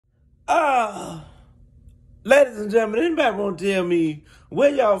Uh, Ladies and gentlemen, anybody want to tell me where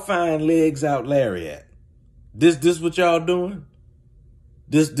y'all find legs out Larry at? This what y'all doing?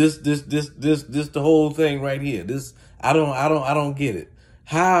 This the whole thing right here. I don't get it.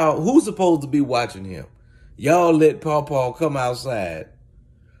 Who's supposed to be watching him? Y'all let Paw come outside.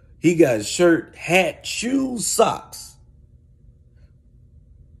 He got shirt, hat, shoes, socks.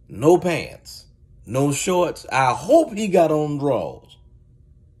 No pants. No shorts. I hope he got on drawers.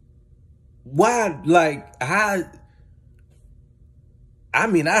 Why, how? I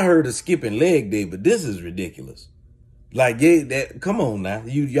mean, I heard of skipping leg day, but this is ridiculous. Come on now.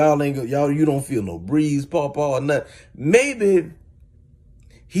 You don't feel no breeze, Paw or nothing. Maybe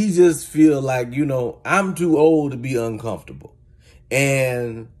he just feel like, I'm too old to be uncomfortable.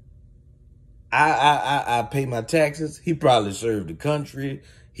 And I pay my taxes. He probably served the country.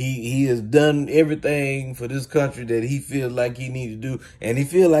 He has done everything for this country that he feels like he need to do, and he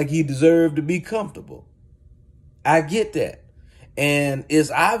feel like he deserved to be comfortable. I get that. And it's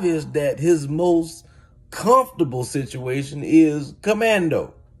obvious that his most comfortable situation is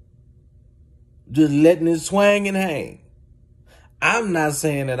commando. Just letting it swing and hang. I'm not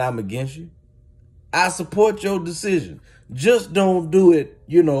saying that I'm against you. I support your decision. Just don't do it,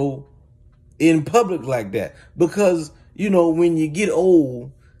 in public like that. Because, when you get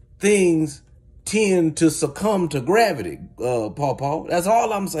old, things tend to succumb to gravity, Paw. That's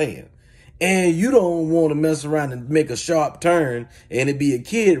all I'm saying. And you don't want to mess around and make a sharp turn and it be a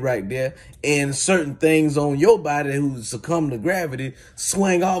kid right there and certain things on your body who succumb to gravity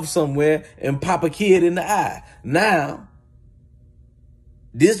swing off somewhere and pop a kid in the eye. Now,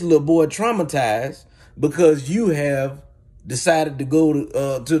 this little boy traumatized because you have decided to go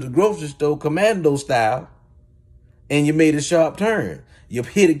to the grocery store commando style and you made a sharp turn. You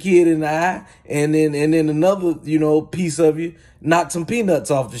hit a kid in the eye, and then another, piece of you knocked some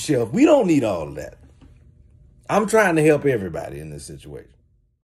peanuts off the shelf. We don't need all of that. I'm trying to help everybody in this situation.